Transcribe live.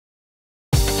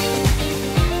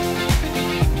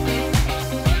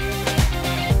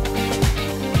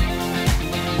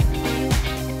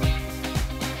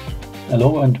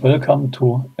Hello and welcome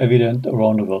to Evident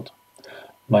Around the World.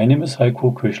 My name is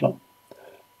Heiko Küchler.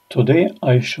 Today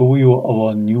I show you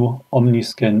our new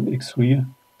OmniScan X3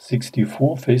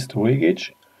 64 phased array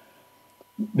gauge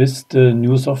with the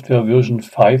new software version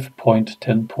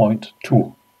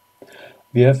 5.10.2.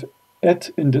 We have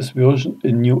added in this version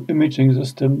a new imaging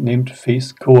system named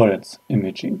phase coherence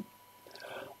imaging.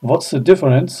 What's the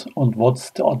difference and what's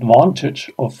the advantage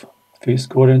of phase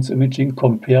coherence imaging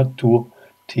compared to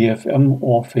TFM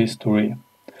or phased array?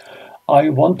 I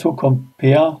want to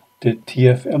compare the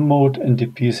TFM mode and the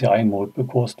PCI mode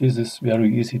because this is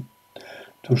very easy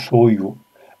to show you.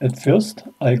 At first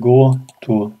I go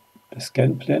to the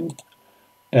scan plan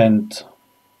and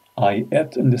I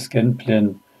add in the scan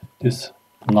plan this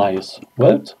nice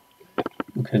weld.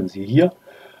 You can see here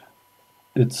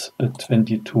it's a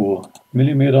 22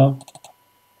 millimeter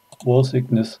wall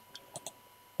thickness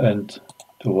and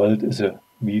the weld is a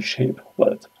V-shape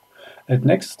weld. And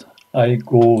next I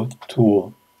go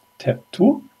to tab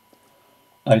 2.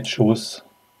 I choose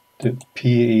the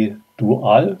PA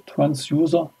dual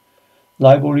transducer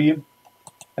library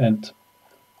and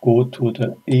go to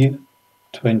the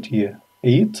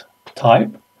A28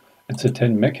 type. It's a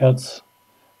 10 MHz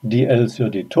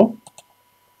DL32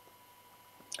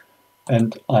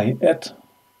 and I add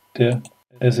the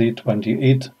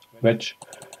SA28 wedge.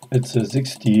 It's a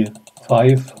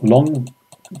 65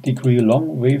 degree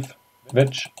long wave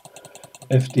wedge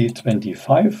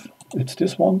FD25. It's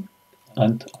this one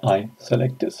and I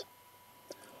select this.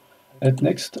 And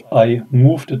next I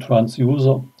move the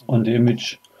transducer on the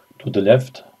image to the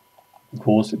left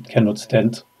because it cannot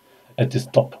stand at this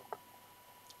top.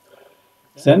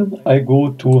 Then I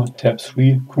go to tab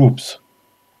 3 groups.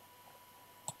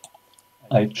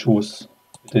 I choose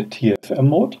the TFM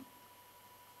mode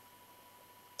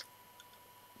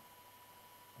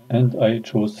and I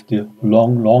choose the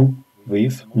long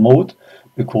wave mode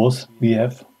because we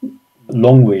have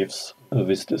long waves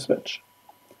with this wedge.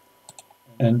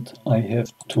 And I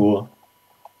have to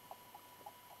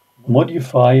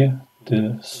modify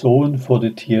the zone for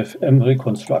the TFM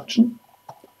reconstruction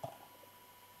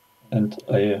and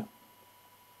I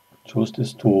choose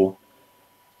this to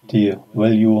the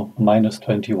value minus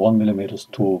 21 millimeters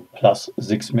to plus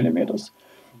 6 millimeters.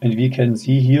 And we can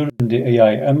see here in the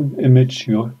AIM image,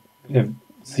 you have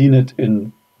seen it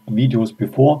in videos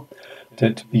before,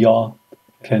 that we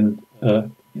can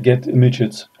get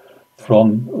images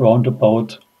from round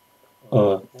about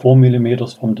 4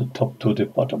 millimeters from the top to the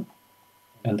bottom.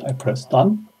 And I press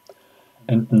done.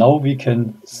 And now we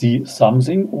can see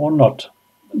something or not.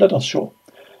 Let us show.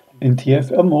 In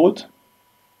TFM mode,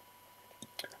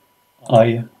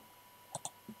 I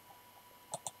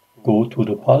go to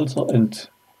the pulsar and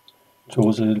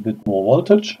choose a little bit more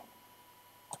voltage.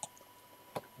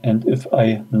 And if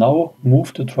I now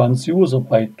move the transducer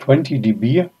by 20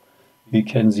 dB, we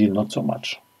can see not so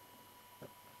much.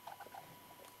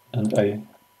 And I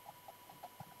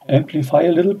amplify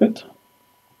a little bit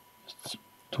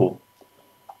to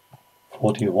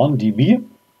 41 dB.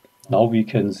 Now we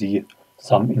can see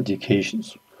some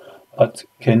indications. But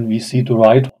can we see the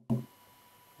right one?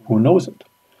 Who knows it?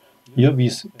 Here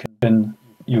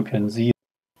you can see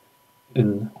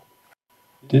in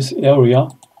this area,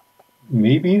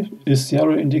 maybe is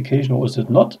there an indication or is it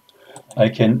not? I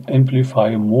can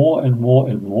amplify more and more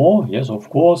and more. Yes, of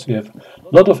course, we have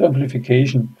a lot of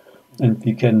amplification and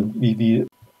we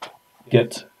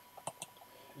get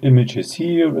images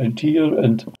here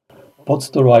and what's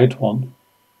the right one?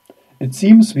 It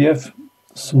seems we have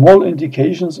small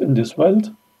indications in this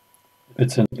weld.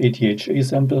 It's an ATHA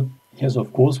sample. Yes,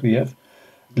 of course, we have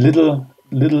little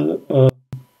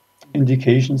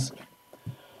indications.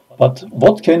 But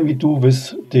what can we do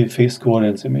with the phase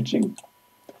coherence imaging?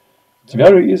 It's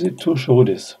very easy to show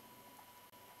this.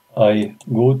 I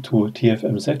go to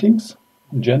TFM settings,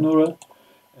 general,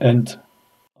 and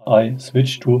I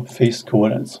switch to phase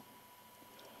coherence.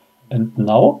 And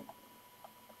now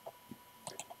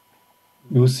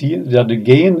you see that the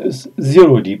gain is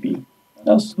 0 dB.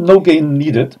 There's no gain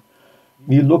needed.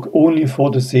 We look only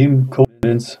for the same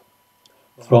coherence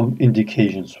from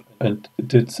indications. And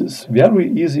it is very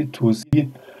easy to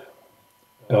see.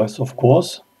 Yes, of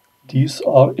course, these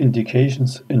are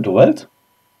indications in the weld.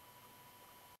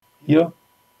 Here.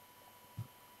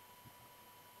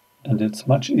 And it's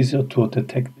much easier to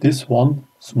detect this one,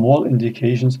 small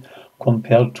indications,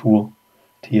 compared to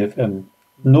TFM.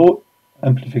 No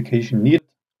amplification needed,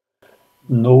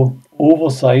 no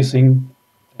oversizing,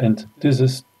 and this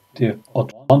is the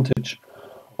advantage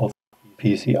of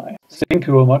PCI. Thank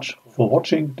you very much for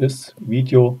watching this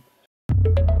video.